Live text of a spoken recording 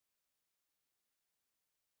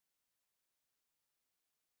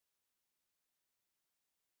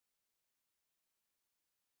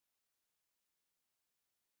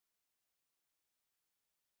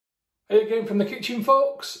Hey again from the kitchen,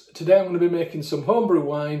 folks. Today I'm going to be making some homebrew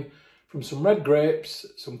wine from some red grapes,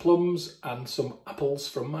 some plums and some apples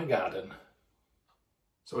from my garden.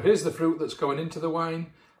 So here's the fruit that's going into the wine.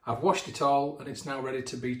 I've washed it all and it's now ready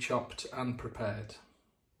to be chopped and prepared.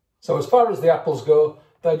 So as far as the apples go,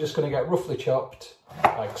 they're just going to get roughly chopped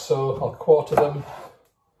like so. I'll quarter them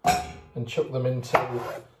and chuck them into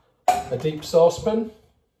a deep saucepan.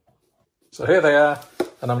 So here they are,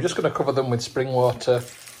 and I'm just going to cover them with spring water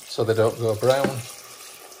so they don't go brown.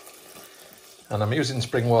 And I'm using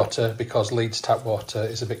spring water because Leeds tap water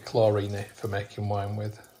is a bit chlorine-y for making wine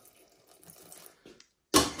with.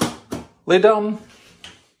 Lid on,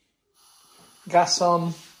 gas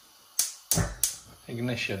on,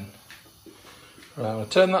 ignition. Right, I'm going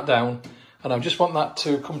to turn that down and I just want that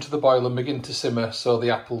to come to the boil and begin to simmer so the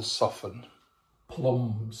apples soften.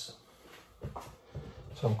 Plums.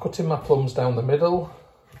 So I'm cutting my plums down the middle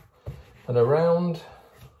and around.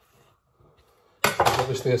 There's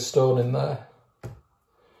obviously a stone in there.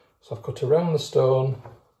 So I've cut around the stone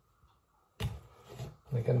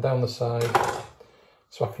and again down the side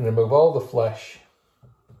so I can remove all the flesh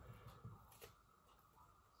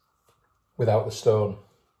without the stone.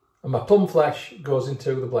 And my plum flesh goes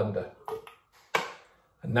into the blender.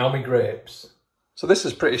 And now my grapes. So this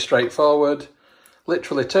is pretty straightforward.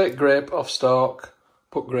 Literally take grape off stalk,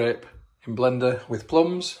 put grape in blender with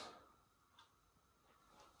plums,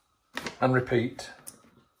 and repeat,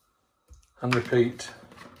 and repeat,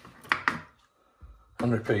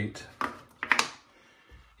 and repeat.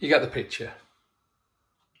 You get the picture.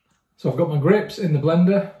 So I've got my grapes in the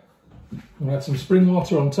blender. I'm going to add some spring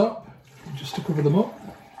water on top, just to cover them up.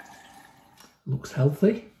 Looks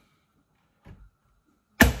healthy.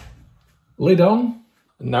 Lid on.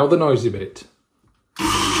 And now the noisy bit.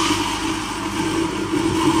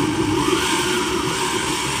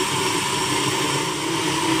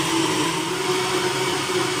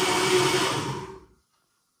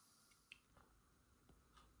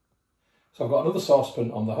 So I've got another saucepan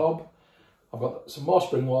on the hob. I've got some more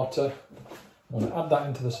spring water. I'm going to add that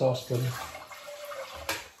into the saucepan.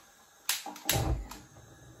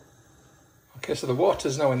 Okay, so the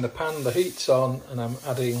water's now in the pan, the heat's on, and I'm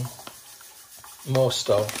adding most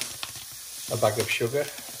of a bag of sugar.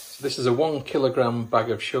 So this is a 1 kilogram bag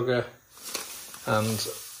of sugar, and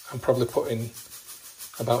I'm probably putting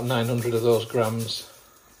about 900 of those grams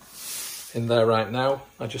in there right now.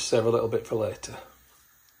 I just save a little bit for later.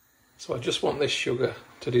 So I just want this sugar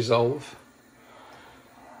to dissolve.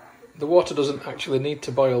 The water doesn't actually need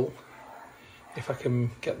to boil. If I can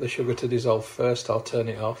get the sugar to dissolve first, I'll turn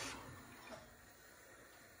it off.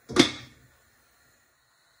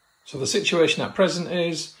 So the situation at present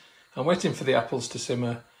is, I'm waiting for the apples to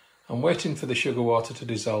simmer, I'm waiting for the sugar water to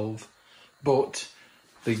dissolve, but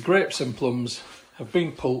the grapes and plums have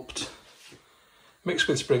been pulped, mixed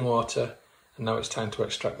with spring water, and now it's time to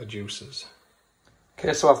extract the juices.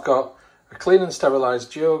 Okay, so I've got a clean and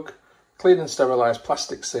sterilised jug, clean and sterilised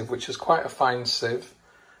plastic sieve, which is quite a fine sieve,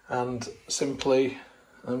 and simply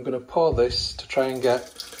I'm going to pour this to try and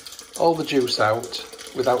get all the juice out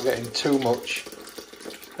without getting too much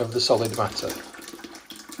of the solid matter.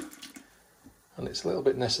 And it's a little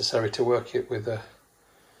bit necessary to work it with a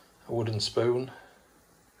wooden spoon.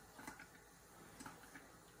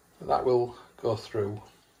 That will go through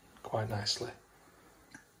quite nicely.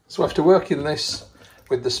 So after working this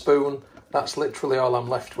with the spoon, that's literally all I'm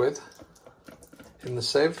left with in the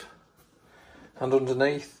sieve. And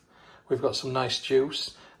underneath we've got some nice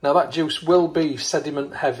juice. Now that juice will be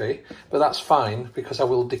sediment heavy, but that's fine because I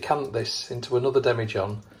will decant this into another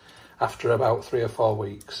demijohn after about 3 or 4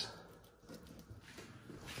 weeks.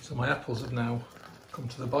 So my apples have now come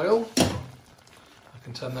to the boil. I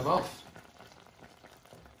can turn them off.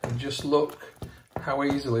 And just look how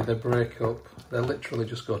easily they break up. They literally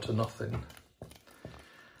just go to nothing.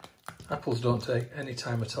 Apples don't take any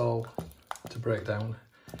time at all to break down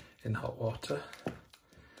in hot water.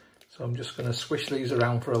 So I'm just going to swish these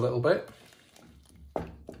around for a little bit. I'm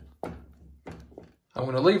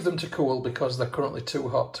going to leave them to cool because they're currently too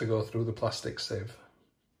hot to go through the plastic sieve.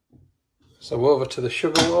 So over to the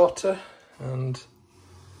sugar water, and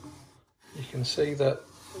you can see that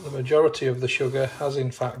the majority of the sugar has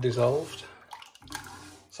in fact dissolved.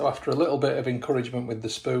 So after a little bit of encouragement with the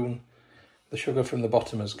spoon, the sugar from the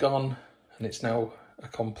bottom has gone and it's now a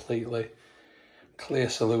completely clear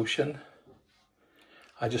solution.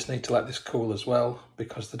 I just need to let this cool as well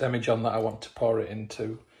because the demijohn that I want to pour it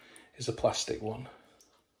into is a plastic one.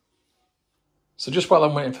 So just while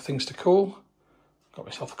I'm waiting for things to cool, got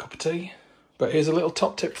myself a cup of tea. But here's a little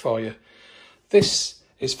top tip for you. This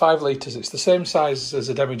is 5 litres, it's the same size as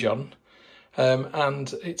a demijohn,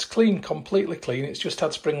 and it's clean, completely clean. It's just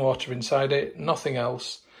had spring water inside it, nothing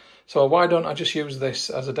else. So why don't I just use this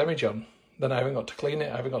as a demijohn? Then I haven't got to clean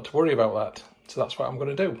it, I haven't got to worry about that. So that's what I'm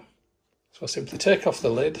going to do. So I simply take off the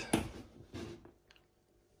lid,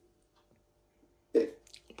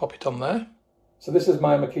 pop it on there. So this is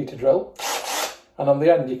my Makita drill, and on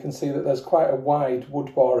the end you can see that there's quite a wide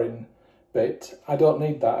wood boring bit. I don't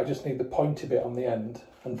need that, I just need the pointy bit on the end.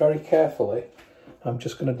 And very carefully, I'm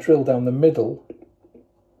just going to drill down the middle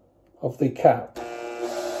of the cap.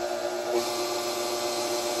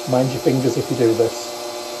 Mind your fingers if you do this.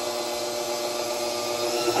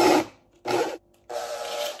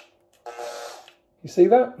 You see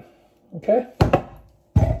that? Okay.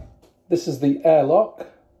 This is the airlock,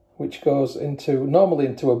 which goes normally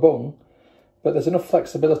into a bung, but there's enough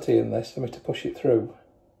flexibility in this for me to push it through.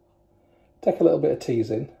 Take a little bit of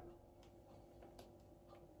teasing.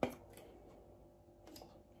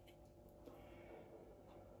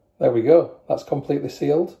 There we go, that's completely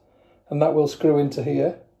sealed, and that will screw into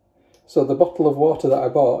here. So the bottle of water that I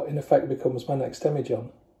bought in effect becomes my next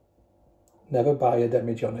demijohn. Never buy a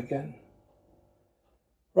demijohn again.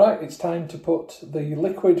 Right, it's time to put the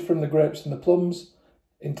liquid from the grapes and the plums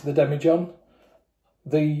into the demijohn.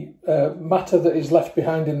 The matter that is left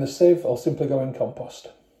behind in the sieve, I'll simply go in compost.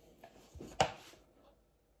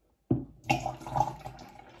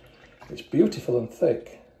 It's beautiful and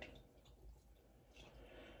thick.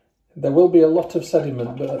 There will be a lot of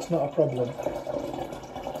sediment, but that's not a problem.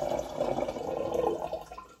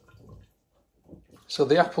 So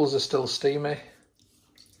the apples are still steamy,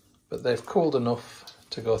 but they've cooled enough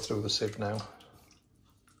to go through the sieve now.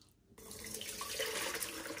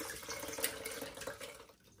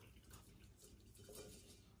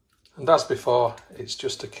 And as before, it's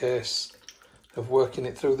just a case of working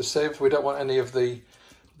it through the sieve. We don't want any of the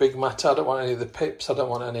big matter, I don't want any of the pips, I don't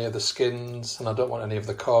want any of the skins, and I don't want any of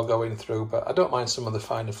the core going through, but I don't mind some of the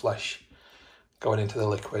finer flesh going into the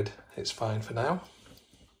liquid. It's fine for now.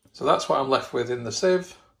 So that's what I'm left with in the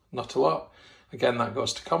sieve, not a lot. Again, that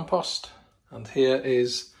goes to compost. And here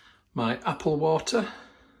is my apple water.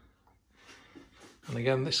 And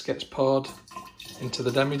again, this gets poured into the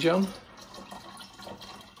demijohn.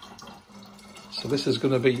 So this is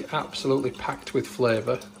going to be absolutely packed with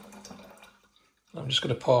flavour. I'm just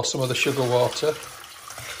going to pour some of the sugar water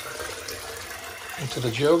into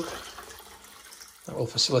the jug. That will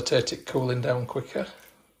facilitate it cooling down quicker.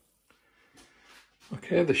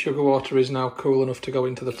 Okay, the sugar water is now cool enough to go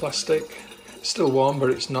into the plastic. It's still warm, but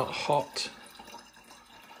it's not hot.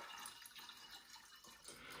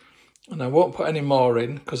 And I won't put any more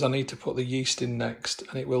in because I need to put the yeast in next,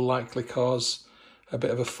 and it will likely cause a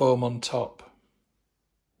bit of a foam on top.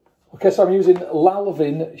 Okay, so I'm using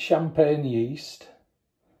Lalvin Champagne Yeast,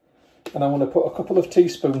 and I'm going to put a couple of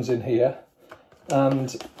teaspoons in here,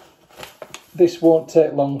 and this won't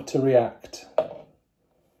take long to react.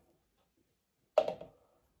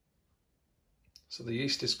 So the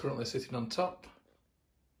yeast is currently sitting on top.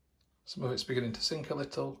 Some of it's beginning to sink a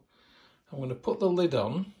little. I'm going to put the lid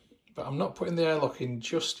on, but I'm not putting the airlock in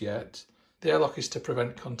just yet. The airlock is to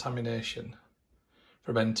prevent contamination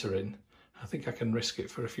from entering. I think I can risk it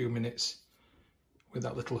for a few minutes with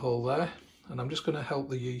that little hole there, and I'm just going to help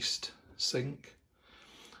the yeast sink.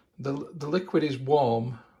 The liquid is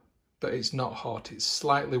warm, but it's not hot. It's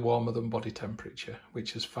slightly warmer than body temperature,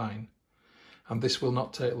 which is fine. And this will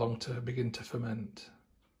not take long to begin to ferment.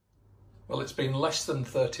 Well, it's been less than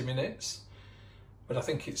 30 minutes, but I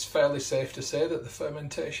think it's fairly safe to say that the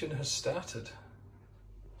fermentation has started.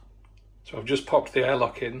 So I've just popped the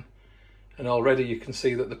airlock in, and already you can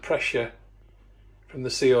see that the pressure from the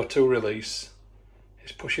CO2 release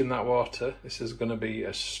is pushing that water. This is going to be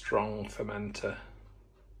a strong fermenter.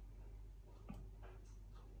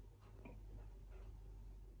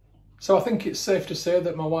 So I think it's safe to say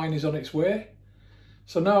that my wine is on its way.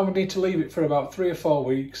 So now I need to leave it for about 3 or 4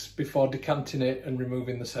 weeks before decanting it and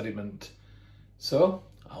removing the sediment. So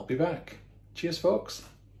I'll be back. Cheers, folks.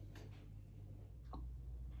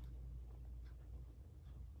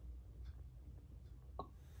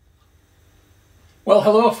 Well,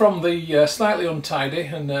 hello from the slightly untidy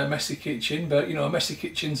and messy kitchen, but you know, a messy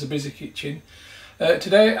kitchen's a busy kitchen.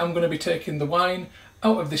 Today I'm going to be taking the wine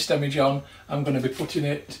out of this demijohn. I'm going to be putting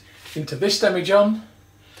it into this demijohn,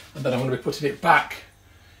 and then I'm going to be putting it back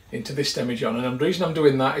into this demijohn. And the reason I'm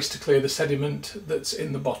doing that is to clear the sediment that's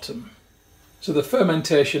in the bottom. So the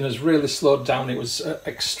fermentation has really slowed down. It was an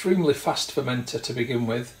extremely fast fermenter to begin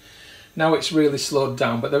with. Now it's really slowed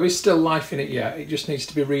down, but there is still life in it yet. It just needs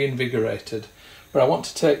to be reinvigorated. But I want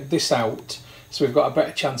to take this out so we've got a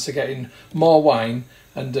better chance of getting more wine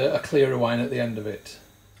and a clearer wine at the end of it.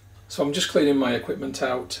 So I'm just cleaning my equipment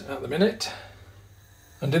out at the minute.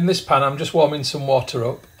 And in this pan I'm just warming some water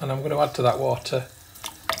up, and I'm going to add to that water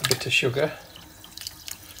a bit of sugar.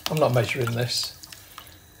 I'm not measuring this.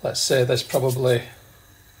 Let's say there's probably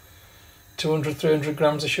 200-300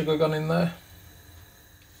 grams of sugar gone in there.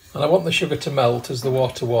 And I want the sugar to melt as the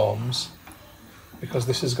water warms, because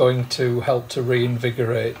this is going to help to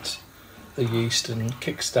reinvigorate the yeast and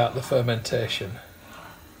kickstart the fermentation.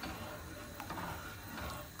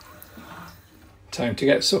 Time to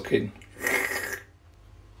get sucking.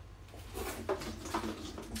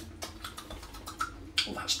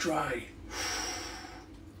 Oh, that's dry.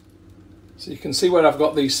 So you can see where I've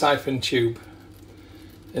got the siphon tube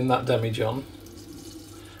in that demijohn.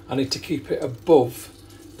 I need to keep it above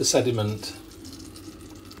the sediment.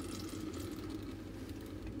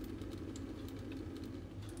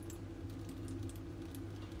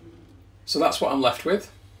 So that's what I'm left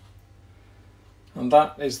with, and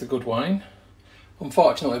that is the good wine.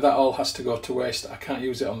 Unfortunately that all has to go to waste. I can't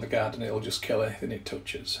use it on the garden, it'll just kill anything it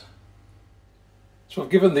touches. So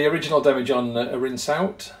I've given the original demijohn a rinse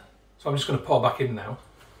out, so I'm just going to pour back in now.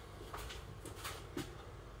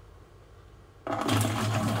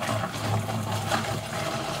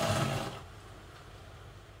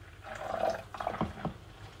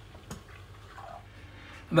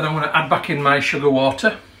 And then I'm going to add back in my sugar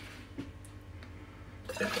water.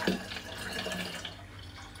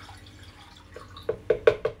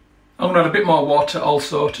 I'm going to add a bit more water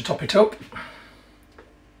also to top it up.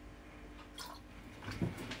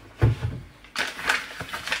 I'm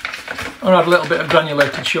going to add a little bit of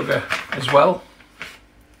granulated sugar as well.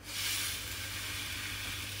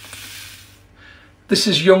 This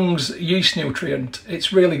is Young's yeast nutrient.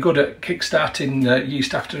 It's really good at kick-starting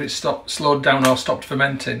yeast after it's slowed down or stopped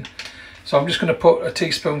fermenting. So I'm just going to put a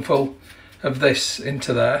teaspoonful of this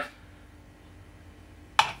into there.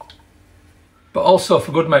 But also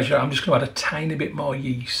for good measure, I'm just going to add a tiny bit more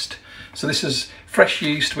yeast. So this is fresh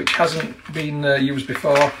yeast which hasn't been used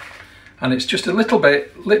before, and it's just a little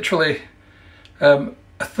bit, literally a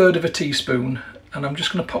third of a teaspoon, and I'm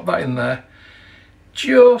just going to pop that in there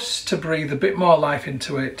just to breathe a bit more life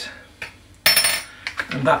into it,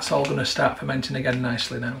 and that's all going to start fermenting again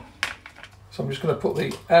nicely now. So I'm just going to put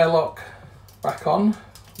the airlock back on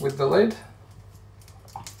with the lid,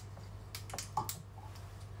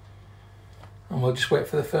 and we'll just wait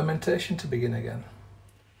for the fermentation to begin again.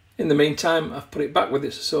 In the meantime, I've put it back with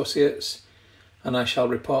its associates, and I shall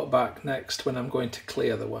report back next when I'm going to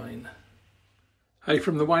clear the wine. Hey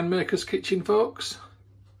from the winemaker's kitchen, folks.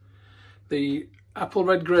 The apple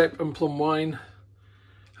red grape and plum wine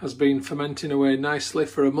has been fermenting away nicely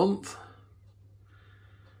for a month,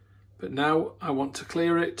 but now I want to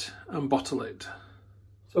clear it and bottle it.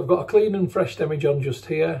 So I've got a clean and fresh demijohn just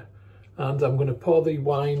here, and I'm going to pour the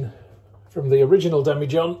wine from the original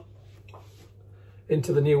demijohn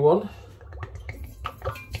into the new one.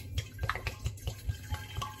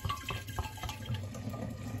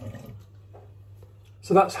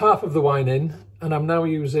 So that's half of the wine in, and I'm now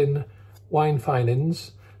using wine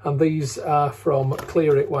finings, and these are from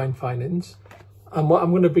Clear It Wine Finings. And what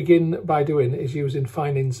I'm going to begin by doing is using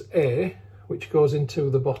finings A, which goes into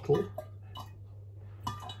the bottle,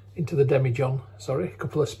 into the demijohn, sorry, a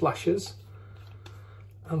couple of splashes,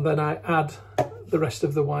 and then I add the rest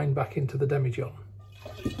of the wine back into the demijohn.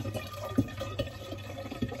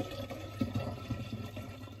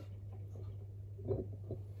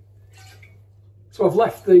 So I've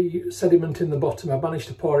left the sediment in the bottom. I've managed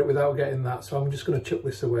to pour it without getting that, so I'm just going to chuck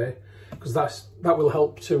this away, because that will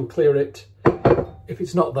help to clear it if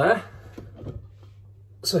it's not there.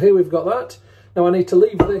 So here we've got that. Now I need to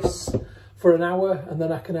leave this for an hour, and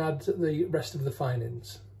then I can add the rest of the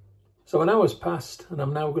finings. So an hour's passed, and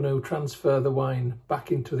I'm now going to transfer the wine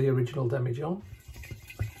back into the original demijohn.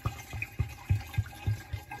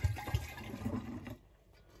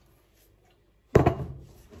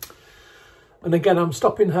 And again, I'm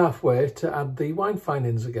stopping halfway to add the wine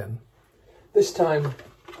finings again. This time,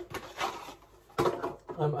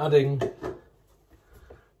 I'm adding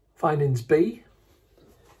finings B.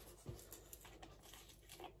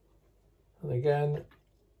 And again,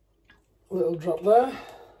 a little drop there.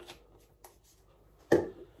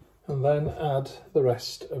 And then add the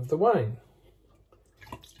rest of the wine.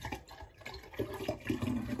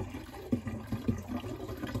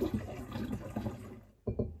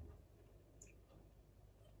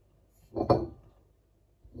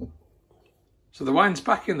 So the wine's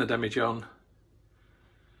back in the demijohn,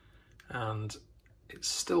 and it's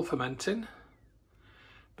still fermenting,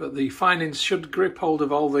 but the finings should grip hold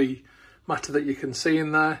of all the matter that you can see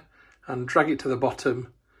in there and drag it to the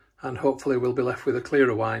bottom, and hopefully we'll be left with a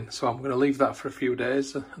clearer wine. So I'm going to leave that for a few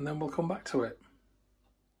days and then we'll come back to it.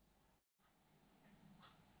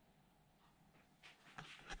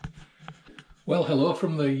 Well, hello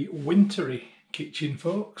from the wintry kitchen,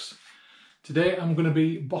 folks. Today I'm going to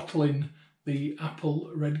be bottling the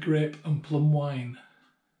apple, red grape and plum wine.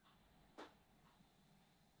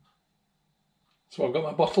 So I've got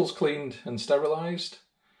my bottles cleaned and sterilised,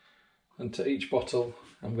 and to each bottle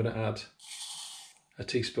I'm going to add a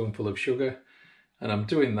teaspoonful of sugar, and I'm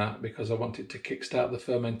doing that because I want it to kickstart the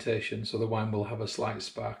fermentation so the wine will have a slight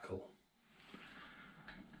sparkle.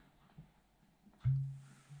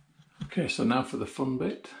 Okay, so now for the fun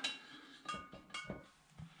bit.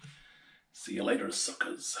 See you later,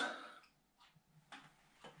 suckers.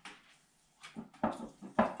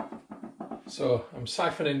 So I'm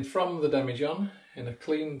siphoning from the demijohn in a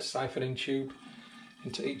cleaned siphoning tube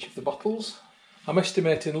into each of the bottles. I'm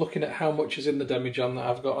estimating, looking at how much is in the demijohn, that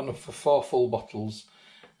I've got enough for 4 full bottles,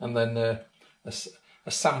 and then a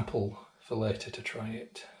sample for later to try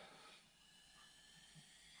it.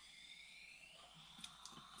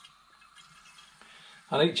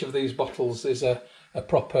 And each of these bottles is a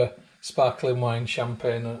proper sparkling wine,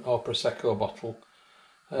 champagne or prosecco bottle,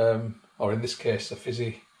 or in this case a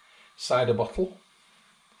fizzy cider bottle,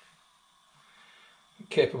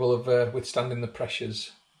 capable of withstanding the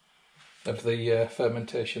pressures of the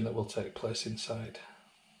fermentation that will take place inside.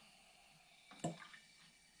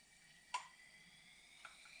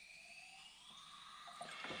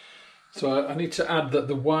 So I need to add that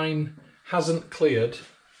the wine hasn't cleared.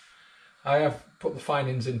 I have put the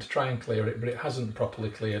finings in to try and clear it, but it hasn't properly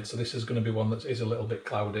cleared, so this is going to be one that is a little bit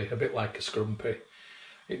cloudy, a bit like a scrumpy.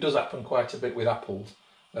 It does happen quite a bit with apple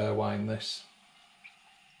wine, this.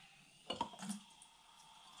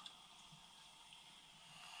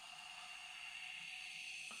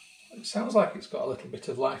 It sounds like it's got a little bit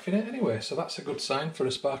of life in it anyway, so that's a good sign for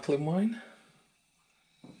a sparkling wine.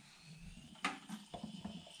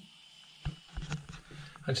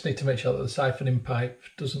 I just need to make sure that the siphoning pipe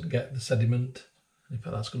doesn't get the sediment. In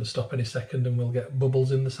fact, that's going to stop any second and we'll get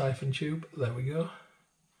bubbles in the siphon tube. There we go.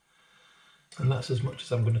 And that's as much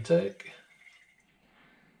as I'm going to take.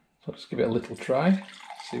 So I'll just give it a little try,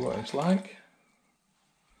 see what it's like.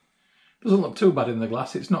 Doesn't look too bad in the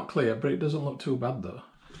glass. It's not clear, but it doesn't look too bad though.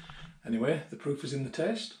 Anyway, the proof is in the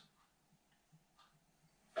taste.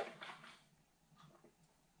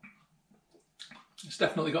 It's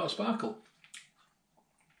definitely got a sparkle.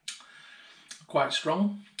 Quite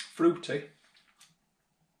strong, fruity.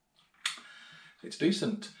 It's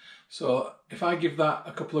decent. So if I give that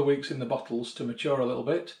a couple of weeks in the bottles to mature a little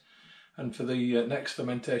bit, and for the next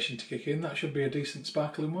fermentation to kick in, that should be a decent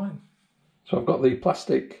sparkling wine. So I've got the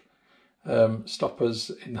plastic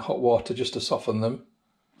stoppers in hot water just to soften them,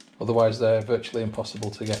 otherwise they're virtually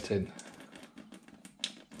impossible to get in.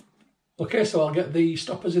 Okay, so I'll get the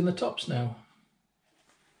stoppers in the tops now.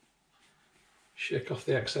 Shake off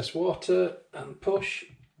the excess water and push,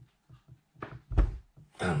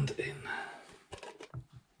 and in.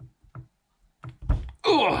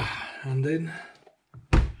 Oh, and in,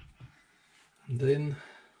 and in.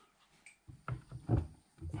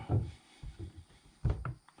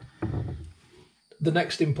 The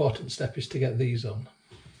next important step is to get these on,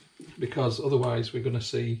 because otherwise we're going to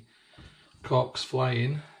see corks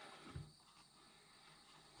flying,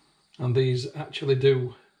 and these actually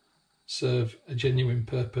do serve a genuine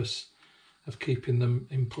purpose of keeping them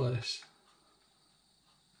in place.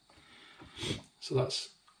 So that's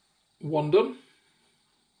one done.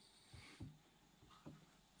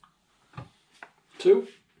 2,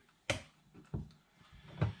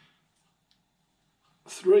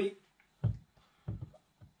 3.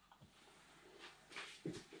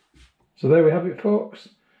 So there we have it, folks.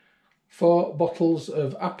 4 bottles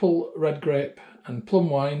of apple, red grape and plum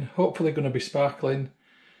wine, hopefully going to be sparkling.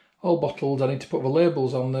 All bottled. I need to put the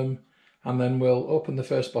labels on them, and then we'll open the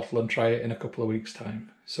first bottle and try it in a couple of weeks'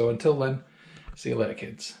 time. So until then, see you later,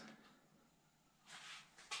 kids.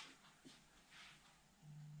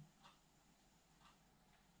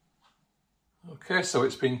 Okay, so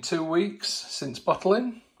it's been 2 weeks since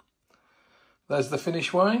bottling. There's the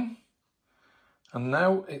finished wine, and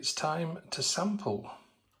now it's time to sample.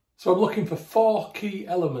 So I'm looking for 4 key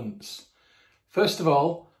elements. First of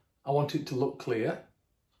all, I want it to look clear.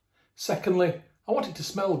 Secondly, I want it to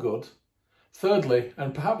smell good. Thirdly,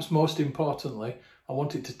 and perhaps most importantly, I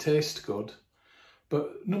want it to taste good.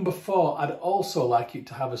 But number 4, I'd also like it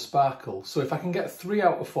to have a sparkle. So if I can get 3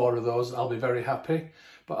 out of 4 of those, I'll be very happy,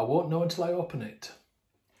 but I won't know until I open it.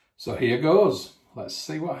 So here goes. Let's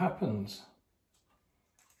see what happens.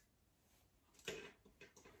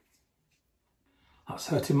 That's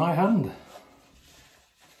hurting my hand.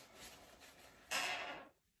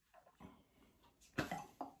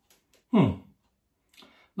 Not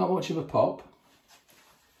much of a pop.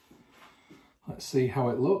 Let's see how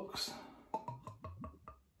it looks.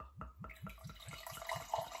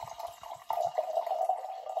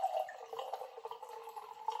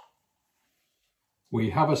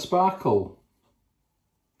 We have a sparkle.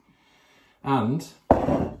 And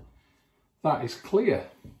that is clear.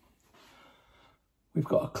 We've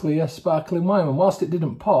got a clear sparkling wine, and whilst it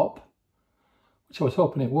didn't pop, which I was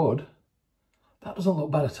hoping it would, that doesn't look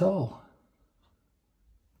bad at all.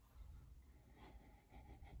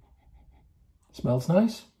 Smells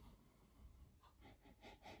nice.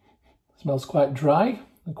 Smells quite dry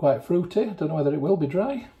and quite fruity. I don't know whether it will be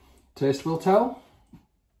dry. Taste will tell.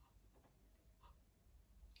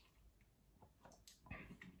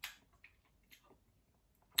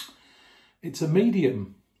 It's a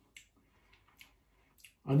medium.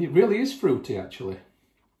 And it really is fruity, actually.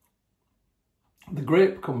 The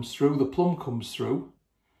grape comes through, the plum comes through.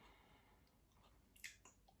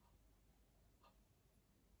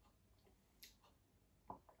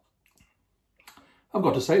 I've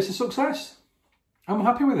got to say it's a success. I'm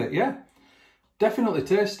happy with it, yeah. Definitely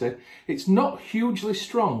tasty. It's not hugely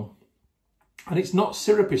strong and it's not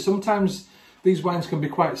syrupy. Sometimes these wines can be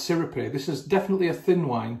quite syrupy. This is definitely a thin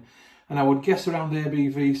wine, and I would guess around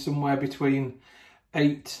ABV somewhere between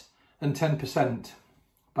 8 and 10%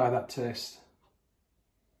 by that taste.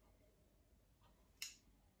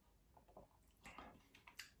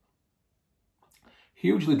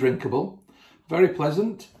 Hugely drinkable, very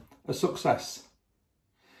pleasant, a success.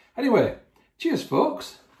 Anyway, cheers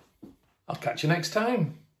folks. I'll catch you next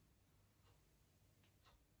time.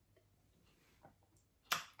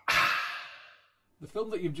 The film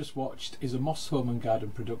that you've just watched is a Moss Home and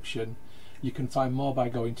Garden production. You can find more by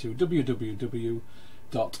going to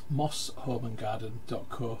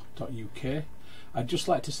www.mosshomeandgarden.co.uk. I'd just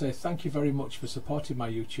like to say thank you very much for supporting my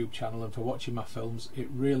YouTube channel and for watching my films. It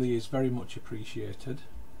really is very much appreciated.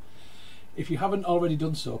 If you haven't already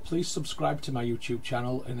done so, please subscribe to my YouTube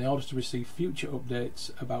channel in order to receive future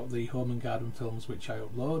updates about the home and garden films which I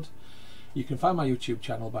upload. You can find my YouTube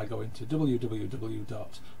channel by going to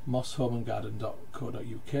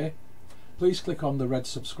www.mosshomeandgarden.co.uk. Please click on the red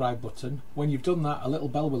subscribe button. When you've done that, a little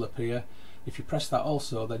bell will appear. If you press that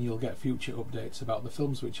also, then you'll get future updates about the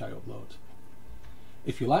films which I upload.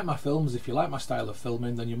 If you like my films, if you like my style of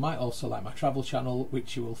filming, then you might also like my travel channel,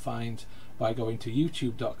 which you will find by going to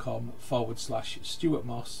youtube.com/Stuart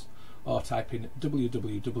Moss or type in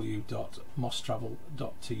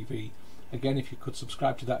www.mosstravel.tv. Again, if you could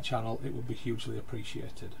subscribe to that channel, it would be hugely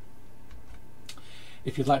appreciated.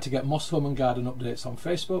 If you'd like to get Moss Home and Garden updates on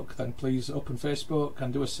Facebook, then please open Facebook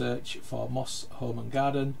and do a search for Moss Home and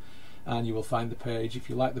Garden, and you will find the page. If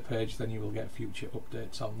you like the page, then you will get future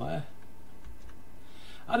updates on there.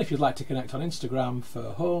 And if you'd like to connect on Instagram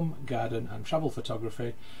for home, garden and travel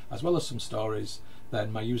photography, as well as some stories,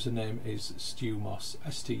 then my username is StuMoss,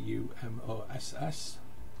 STUMOSS.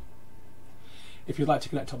 If you'd like to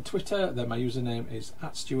connect on Twitter, then my username is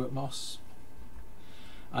 @StuartMoss.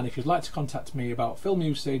 And if you'd like to contact me about film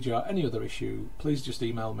usage or any other issue, please just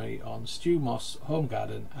email me on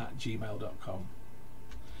stewmosshomegarden@gmail.com.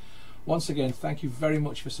 Once again, thank you very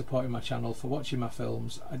much for supporting my channel, for watching my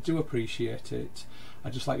films. I do appreciate it.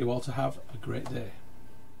 I'd just like you all to have a great day.